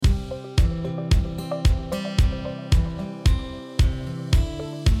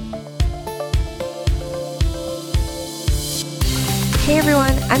Hey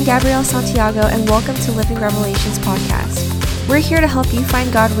everyone, I'm Gabrielle Santiago and welcome to Living Revelations podcast. We're here to help you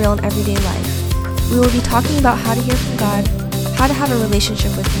find God real in everyday life. We will be talking about how to hear from God, how to have a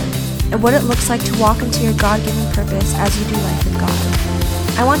relationship with Him, and what it looks like to walk into your God-given purpose as you do life with God.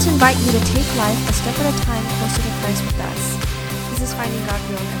 I want to invite you to take life a step at a time closer to Christ with us. This is finding God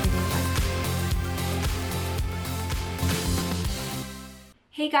real in everyday life.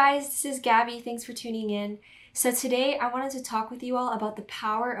 Hey guys, this is Gabby. Thanks for tuning in. So today I wanted to talk with you all about the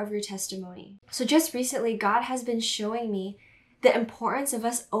power of your testimony. So just recently, God has been showing me the importance of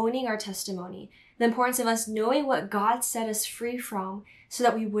us owning our testimony, the importance of us knowing what God set us free from so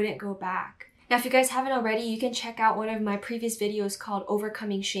that we wouldn't go back. Now, if you guys haven't already, you can check out one of my previous videos called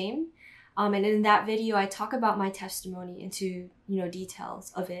Overcoming Shame. And in that video, I talk about my testimony into,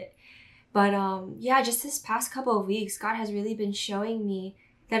 details of it. But just this past couple of weeks, God has really been showing me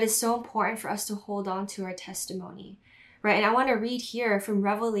that it's so important for us to hold on to our testimony, right? And I want to read here from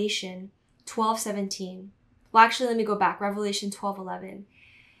Revelation 12:17. Well, actually, let me go back. Revelation 12:11.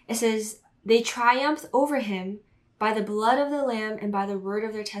 It says, "They triumphed over him by the blood of the Lamb and by the word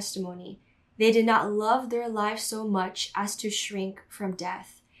of their testimony. They did not love their life so much as to shrink from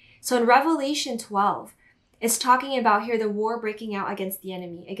death." So in Revelation 12, it's talking about here the war breaking out against the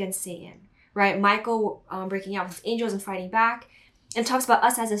enemy, against Satan, right? Michael breaking out with his angels and fighting back. And talks about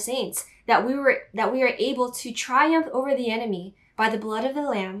us as the saints, that we are able to triumph over the enemy by the blood of the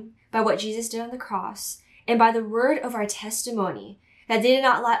Lamb, by what Jesus did on the cross, and by the word of our testimony, that they did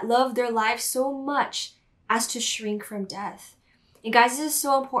not love their lives so much as to shrink from death. And guys, this is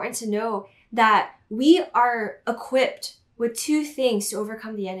so important to know that we are equipped with two things to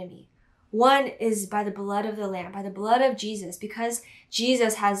overcome the enemy. One is by the blood of the Lamb, by the blood of Jesus, because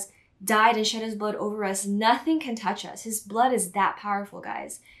Jesus has died and shed his blood over us, nothing can touch us. His blood is that powerful,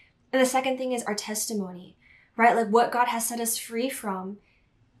 guys. And the second thing is our testimony, right? Like what God has set us free from.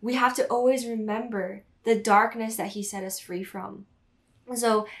 We have to always remember the darkness that he set us free from.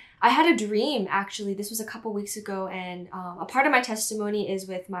 So I had a dream, actually. This was a couple weeks ago, and a part of my testimony is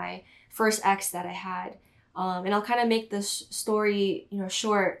with my first ex that I had. And I'll kind of make this story,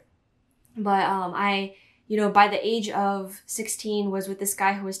 short. But by the age of 16 was with this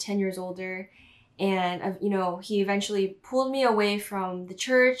guy who was 10 years older. And, he eventually pulled me away from the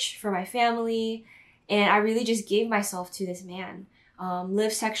church, from my family. And I really just gave myself to this man.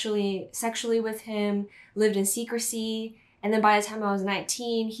 Lived sexually with him, lived in secrecy. And then by the time I was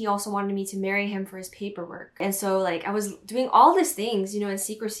 19, he also wanted me to marry him for his paperwork. And so I was doing all these things, in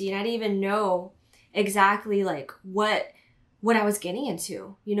secrecy. And I didn't even know exactly what I was getting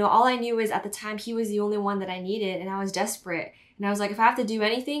into. All I knew is at the time he was the only one that I needed, and I was desperate. And I was like, if I have to do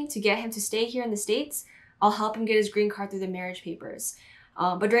anything to get him to stay here in the States, I'll help him get his green card through the marriage papers.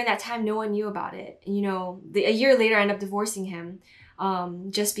 But during that time, no one knew about it. And, a year later, I ended up divorcing him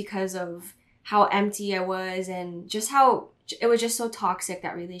just because of how empty I was and just how it was just so toxic,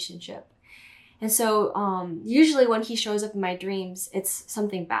 that relationship. And so usually when he shows up in my dreams, it's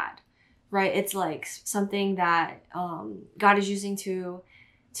something bad. Right? It's like something that God is using to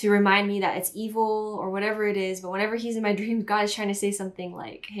remind me that it's evil or whatever it is. But whenever he's in my dreams, God is trying to say something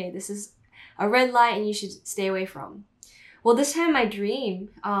like, hey, this is a red light and you should stay away from. Well, this time in my dream,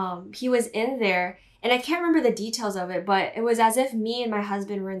 he was in there, and I can't remember the details of it, but it was as if me and my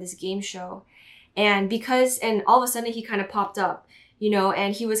husband were in this game show. And all of a sudden he kind of popped up,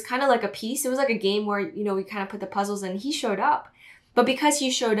 and he was kind of like a piece. It was like a game where, we kind of put the puzzles in. He showed up. But because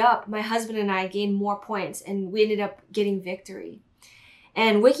he showed up, my husband and I gained more points, and we ended up getting victory.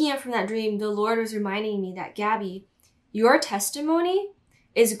 And waking up from that dream, the Lord was reminding me that, Gabby, your testimony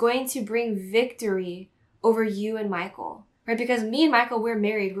is going to bring victory over you and Michael, right? Because me and Michael, we're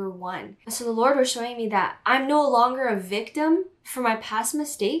married, we're one. So the Lord was showing me that I'm no longer a victim for my past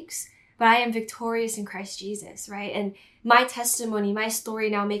mistakes, but I am victorious in Christ Jesus, right? And my testimony, my story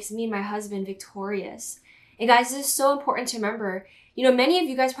now makes me and my husband victorious. And guys, this is so important to remember. Many of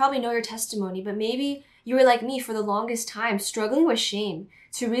you guys probably know your testimony, but maybe you were like me for the longest time, struggling with shame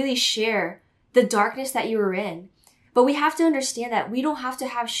to really share the darkness that you were in. But we have to understand that we don't have to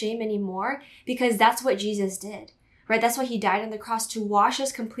have shame anymore, because that's what Jesus did, right? That's why he died on the cross, to wash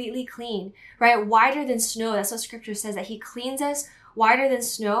us completely clean, right? Whiter than snow. That's what scripture says, that he cleans us whiter than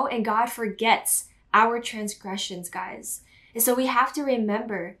snow, and God forgets our transgressions, guys. And so we have to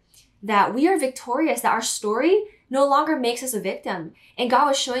remember that we are victorious, that our story no longer makes us a victim. And God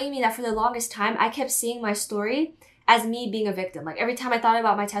was showing me that for the longest time, I kept seeing my story as me being a victim. Like every time I thought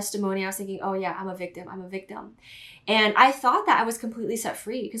about my testimony, I was thinking, oh yeah, I'm a victim. And I thought that I was completely set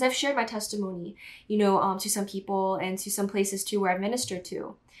free, because I've shared my testimony, to some people and to some places too where I've ministered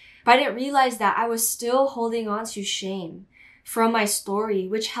to. But I didn't realize that I was still holding on to shame, from my story,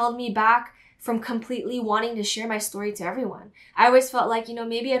 which held me back from completely wanting to share my story to everyone. I always felt like,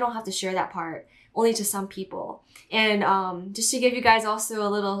 maybe I don't have to share that part, only to some people. And just to give you guys also a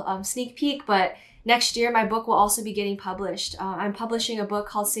little sneak peek, but next year my book will also be getting published. I'm publishing a book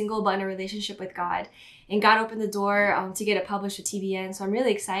called Single But in a Relationship with God. And God opened the door to get it published with TBN, so I'm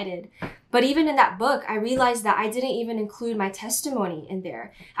really excited. But even in that book, I realized that I didn't even include my testimony in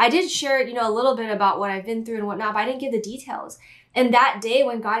there. I did share, a little bit about what I've been through and whatnot, but I didn't give the details. And that day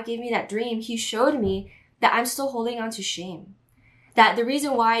when God gave me that dream, he showed me that I'm still holding on to shame. That the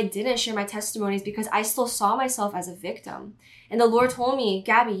reason why I didn't share my testimony is because I still saw myself as a victim. And the Lord told me,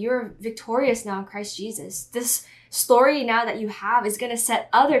 Gabby, you're victorious now in Christ Jesus. This story now that you have is going to set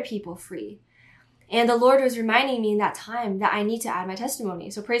other people free. And the Lord was reminding me in that time that I need to add my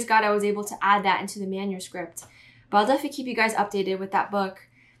testimony. So praise God, I was able to add that into the manuscript. But I'll definitely keep you guys updated with that book.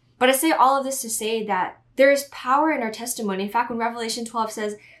 But I say all of this to say that there is power in our testimony. In fact, when Revelation 12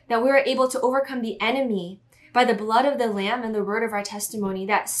 says that we are able to overcome the enemy by the blood of the Lamb and the word of our testimony,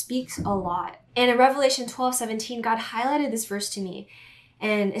 that speaks a lot. And in Revelation 12:17, God highlighted this verse to me.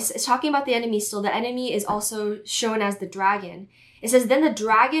 And it's talking about the enemy still. The enemy is also shown as the dragon. It says, then the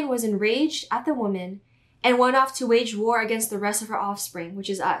dragon was enraged at the woman and went off to wage war against the rest of her offspring, which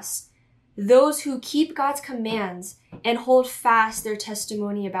is us, those who keep God's commands and hold fast their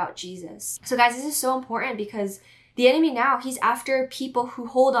testimony about Jesus. So guys, this is so important because the enemy now, he's after people who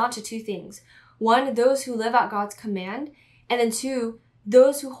hold on to two things. One, those who live out God's command, and then two,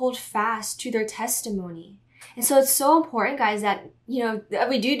 those who hold fast to their testimony. And so it's so important, guys, that,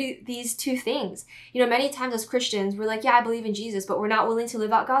 we do these two things. Many times as Christians, we're like, yeah, I believe in Jesus, but we're not willing to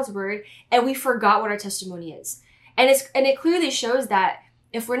live out God's word, and we forgot what our testimony is. And it clearly shows that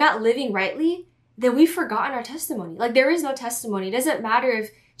if we're not living rightly, then we've forgotten our testimony. Like, there is no testimony. It doesn't matter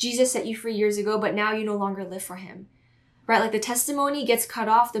if Jesus set you free years ago, but now you no longer live for him. Right? Like, the testimony gets cut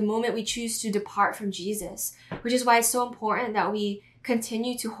off the moment we choose to depart from Jesus, which is why it's so important that we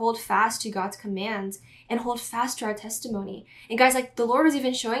continue to hold fast to God's commands and hold fast to our testimony. And guys, like, the Lord was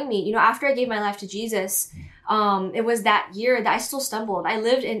even showing me, after I gave my life to Jesus, it was that year that I still stumbled.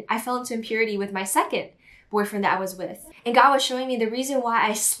 I fell into impurity with my second boyfriend that I was with. And God was showing me the reason why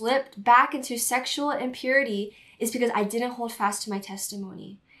I slipped back into sexual impurity is because I didn't hold fast to my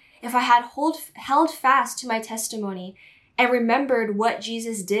testimony. If I had held fast to my testimony and remembered what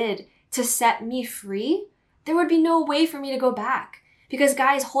Jesus did to set me free, there would be no way for me to go back. Because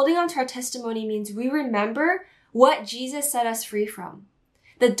guys, holding on to our testimony means we remember what Jesus set us free from.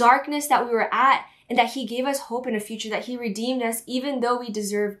 The darkness that we were at, and that he gave us hope in a future, that he redeemed us even though we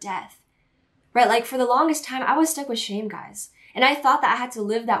deserved death. Right? Like, for the longest time, I was stuck with shame, guys. And I thought that I had to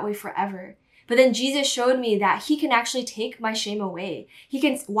live that way forever. But then Jesus showed me that he can actually take my shame away. He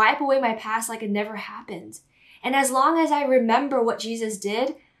can wipe away my past like it never happened. And as long as I remember what Jesus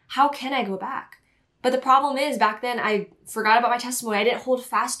did, how can I go back? But the problem is, back then, I forgot about my testimony. I didn't hold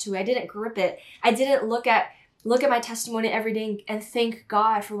fast to it. I didn't grip it. I didn't look at my testimony every day and thank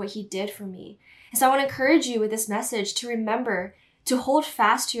God for what he did for me. And so I want to encourage you with this message to remember to hold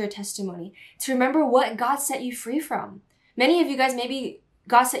fast to your testimony, to remember what God set you free from. Many of you guys, maybe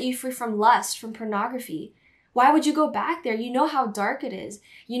God set you free from lust, from pornography. Why would you go back there? You know how dark it is.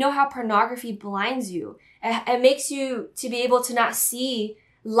 You know how pornography blinds you. It makes you to be able to not see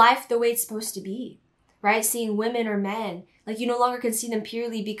life the way it's supposed to be. Right? Seeing women or men, like, you no longer can see them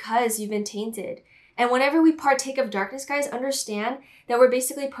purely because you've been tainted. And whenever we partake of darkness, guys, understand that we're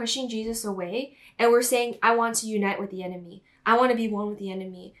basically pushing Jesus away and we're saying, I want to unite with the enemy. I want to be one with the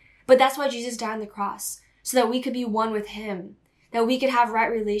enemy. But that's why Jesus died on the cross, so that we could be one with him, that we could have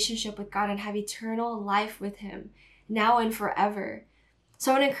right relationship with God and have eternal life with him now and forever.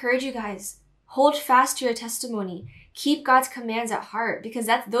 So I want to encourage you guys, hold fast to your testimony. Keep God's commands at heart, because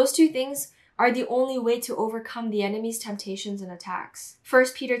those two things are the only way to overcome the enemy's temptations and attacks. 1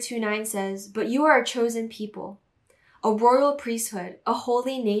 Peter 2:9 says, but you are a chosen people, a royal priesthood, a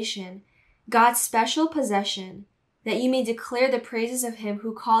holy nation, God's special possession, that you may declare the praises of him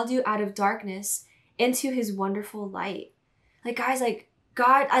who called you out of darkness into his wonderful light. Like, guys, like,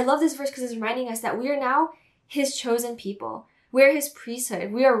 God, I love this verse because it's reminding us that we are now his chosen people. We are his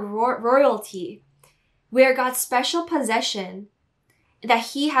priesthood. We are royalty. We are God's special possession, that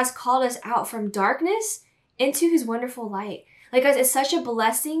he has called us out from darkness into his wonderful light. Like, guys, it's such a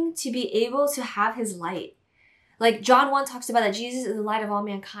blessing to be able to have his light. Like, John 1 talks about that Jesus is the light of all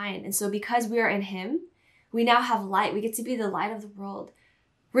mankind. And so because we are in him, we now have light. We get to be the light of the world.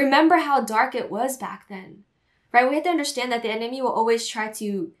 Remember how dark it was back then, right? We have to understand that the enemy will always try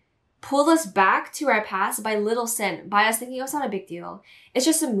to pull us back to our past by little sin, by us thinking, oh, it's not a big deal. It's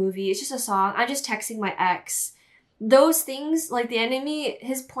just a movie. It's just a song. I'm just texting my ex. those things, like the enemy,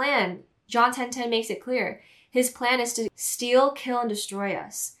 his plan, John 10:10 makes it clear. His plan is to steal, kill, and destroy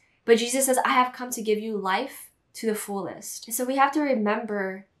us. But Jesus says, I have come to give you life to the fullest. And so we have to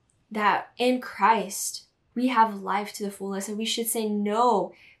remember that in Christ, we have life to the fullest, and we should say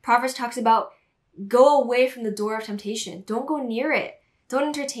no. Proverbs talks about go away from the door of temptation. Don't go near it. Don't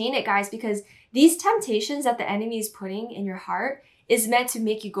entertain it, guys, because these temptations that the enemy is putting in your heart is meant to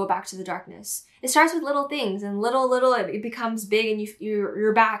make you go back to the darkness. It starts with little things, and little, it becomes big, and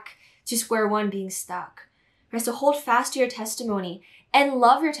you're back to square one, being stuck. Right? So hold fast to your testimony and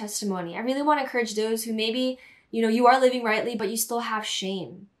love your testimony. I really want to encourage those who maybe, you are living rightly, but you still have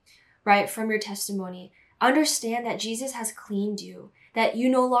shame, right, from your testimony. Understand that Jesus has cleaned you, that you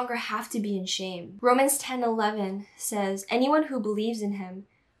no longer have to be in shame. Romans 10:11 says, anyone who believes in him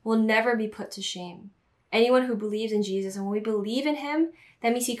will never be put to shame. Anyone who believes in Jesus, and when we believe in him,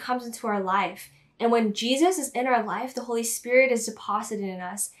 that means he comes into our life. And when Jesus is in our life, the Holy Spirit is deposited in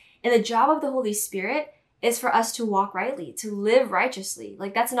us. And the job of the Holy Spirit is for us to walk rightly, to live righteously.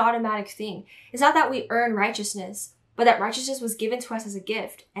 Like, that's an automatic thing. It's not that we earn righteousness, but that righteousness was given to us as a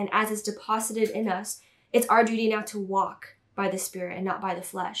gift. And as it's deposited in us, it's our duty now to walk by the Spirit and not by the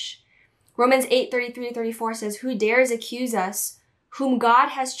flesh. Romans 8:33-34 says, who dares accuse us, whom God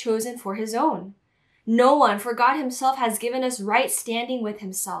has chosen for his own? No one, for God himself has given us right standing with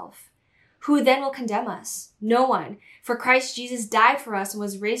himself. Who then will condemn us? No one, for Christ Jesus died for us and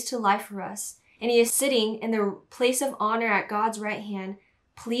was raised to life for us. And he is sitting in the place of honor at God's right hand,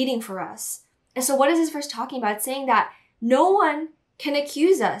 pleading for us. And so what is this verse talking about? It's saying that no one can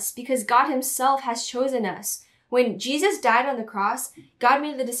accuse us because God himself has chosen us. When Jesus died on the cross, God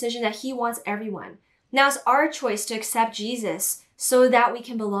made the decision that he wants everyone. Now it's our choice to accept Jesus so that we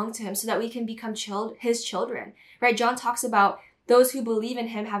can belong to him, so that we can become his children, right? John talks about those who believe in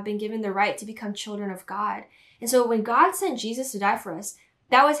him have been given the right to become children of God. And so when God sent Jesus to die for us,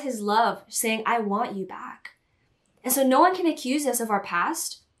 that was his love saying, I want you back. And so no one can accuse us of our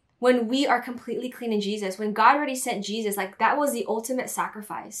past when we are completely clean in Jesus. When God already sent Jesus, like that was the ultimate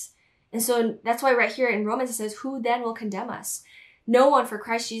sacrifice. And so that's why right here in Romans it says, who then will condemn us? No one, for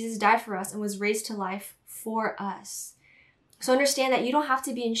Christ Jesus died for us and was raised to life for us. So understand that you don't have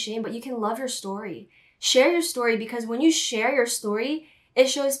to be in shame, but you can love your story. Share your story, because when you share your story, it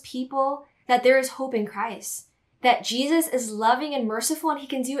shows people that there is hope in Christ, that Jesus is loving and merciful and he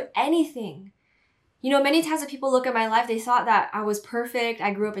can do anything. Many times when people look at my life, they thought that I was perfect.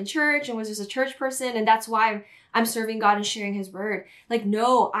 I grew up in church and was just a church person, and that's why I'm serving God and sharing his word. Like,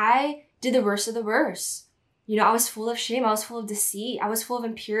 no, I did the worst of the worst. I was full of shame. I was full of deceit. I was full of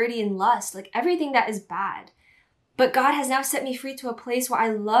impurity and lust, like everything that is bad. But God has now set me free to a place where I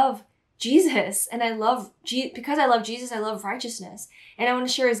love Jesus, and because I love Jesus, I love righteousness, and I want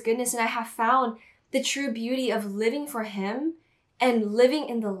to share his goodness, and I have found the true beauty of living for him and living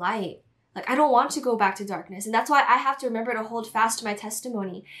in the light. Like, I don't want to go back to darkness, and that's why I have to remember to hold fast to my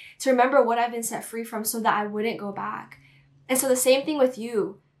testimony, to remember what I've been set free from so that I wouldn't go back. And so the same thing with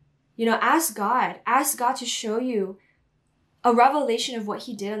you. Ask God to show you a revelation of what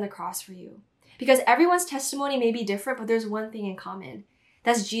he did on the cross for you. Because everyone's testimony may be different, but there's one thing in common.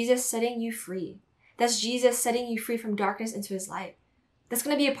 That's Jesus setting you free. That's Jesus setting you free from darkness into his light. That's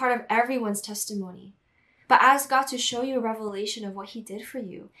going to be a part of everyone's testimony. But ask God to show you a revelation of what he did for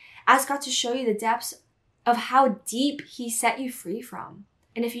you. Ask God to show you the depths of how deep he set you free from.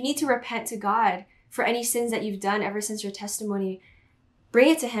 And if you need to repent to God for any sins that you've done ever since your testimony, bring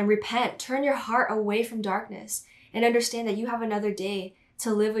it to him. Repent. Turn your heart away from darkness and understand that you have another day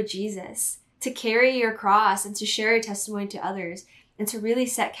to live with Jesus, to carry your cross and to share your testimony to others, and to really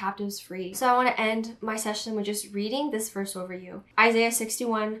set captives free. So I want to end my session with just reading this verse over you. Isaiah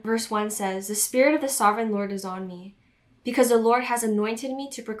 61 verse 1 says, the Spirit of the Sovereign Lord is on me, because the Lord has anointed me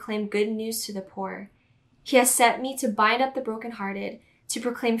to proclaim good news to the poor. He has sent me to bind up the brokenhearted, to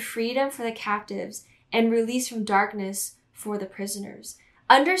proclaim freedom for the captives, and release from darkness for the prisoners.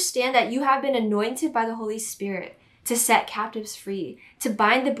 Understand that you have been anointed by the Holy Spirit to set captives free, to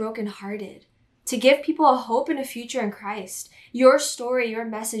bind the brokenhearted, to give people a hope and a future in Christ. Your story, your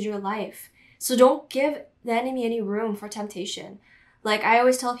message, your life. So don't give the enemy any room for temptation. Like I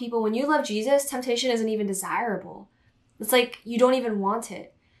always tell people, when you love Jesus, temptation isn't even desirable. It's like you don't even want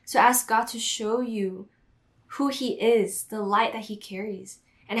it. So ask God to show you who he is, the light that he carries,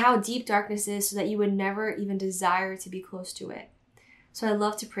 and how deep darkness is, so that you would never even desire to be close to it. So I'd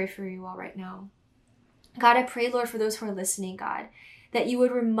love to pray for you all right now. God, I pray, Lord, for those who are listening, God, that you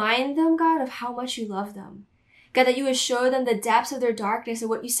would remind them, God, of how much you love them. God, that you would show them the depths of their darkness and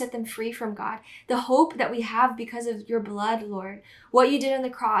what you set them free from, God. The hope that we have because of your blood, Lord. What you did on the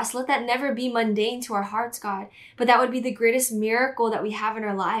cross. Let that never be mundane to our hearts, God. But that would be the greatest miracle that we have in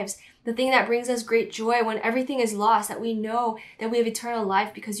our lives. The thing that brings us great joy when everything is lost, that we know that we have eternal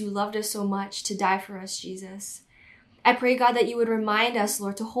life because you loved us so much to die for us, Jesus. I pray, God, that you would remind us,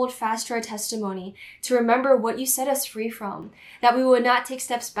 Lord, to hold fast to our testimony, to remember what you set us free from, that we would not take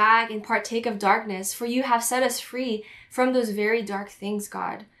steps back and partake of darkness, for you have set us free from those very dark things,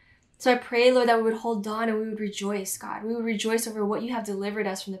 God. So I pray, Lord, that we would hold on and we would rejoice, God. We would rejoice over what you have delivered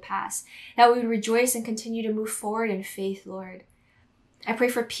us from the past, that we would rejoice and continue to move forward in faith, Lord. I pray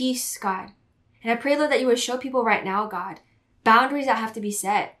for peace, God. And I pray, Lord, that you would show people right now, God, boundaries that have to be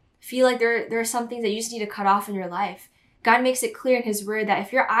set. Feel like there are some things that you just need to cut off in your life. God makes it clear in his word that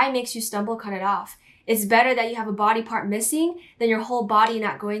if your eye makes you stumble, cut it off. It's better that you have a body part missing than your whole body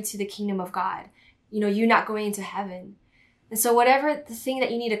not going to the kingdom of God. You not going into heaven. And so whatever the thing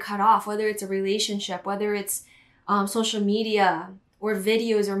that you need to cut off, whether it's a relationship, whether it's social media or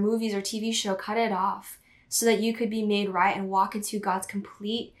videos or movies or TV show, cut it off so that you could be made right and walk into God's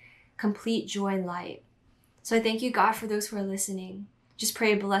complete joy and light. So I thank you, God, for those who are listening. Just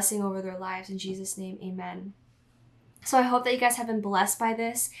pray a blessing over their lives. In Jesus' name, amen. So I hope that you guys have been blessed by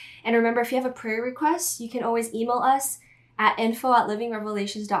this. And remember, if you have a prayer request, you can always email us at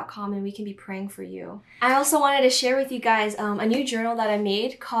info@livingrevelations.com and we can be praying for you. I also wanted to share with you guys a new journal that I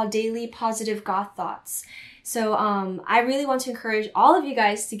made called Daily Positive God Thoughts. So I really want to encourage all of you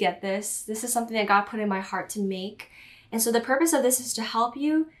guys to get this. This is something that God put in my heart to make. And so the purpose of this is to help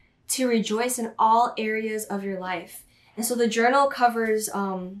you to rejoice in all areas of your life. And so the journal covers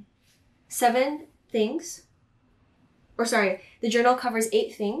 7 things. The journal covers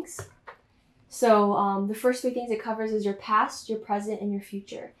 8 things. So the first 3 things it covers is your past, your present, and your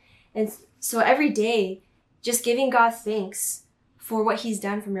future. And so every day, just giving God thanks for what he's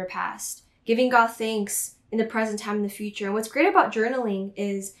done from your past. Giving God thanks in the present time and the future. And what's great about journaling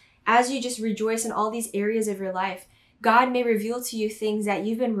is as you just rejoice in all these areas of your life, God may reveal to you things that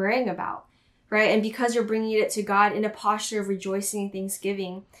you've been worrying about, right? And because you're bringing it to God in a posture of rejoicing and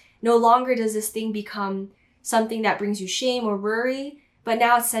thanksgiving, no longer does this thing become something that brings you shame or worry, but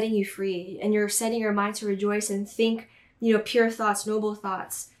now it's setting you free and you're setting your mind to rejoice and think, pure thoughts, noble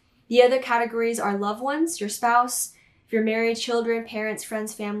thoughts. The other categories are loved ones, your spouse, if you're married, children, parents,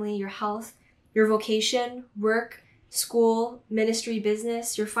 friends, family, your health, your vocation, work, school, ministry,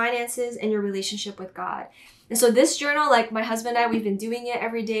 business, your finances, and your relationship with God. And so this journal, like my husband and I, we've been doing it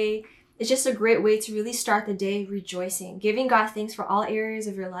every day. It's just a great way to really start the day rejoicing, giving God thanks for all areas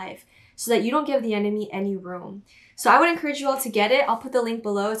of your life, so that you don't give the enemy any room. So I would encourage you all to get it. I'll put the link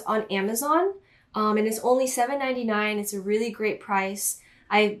below. It's on Amazon, and it's only $7.99. It's a really great price.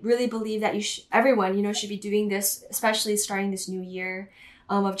 I really believe that everyone, should be doing this, especially starting this new year,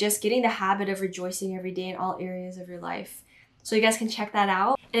 of just getting the habit of rejoicing every day in all areas of your life. So you guys can check that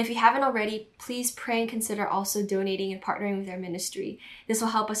out. And if you haven't already, please pray and consider also donating and partnering with our ministry. This will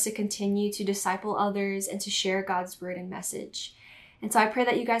help us to continue to disciple others and to share God's word and message. And so I pray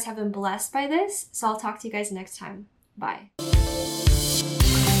that you guys have been blessed by this. So I'll talk to you guys next time. Bye.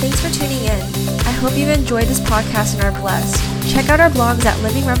 Thanks for tuning in. I hope you've enjoyed this podcast and are blessed. Check out our blogs at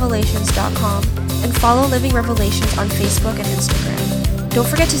livingrevelations.com and follow Living Revelations on Facebook and Instagram. Don't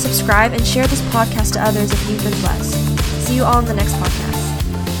forget to subscribe and share this podcast to others if you've been blessed. See you all in the next podcast.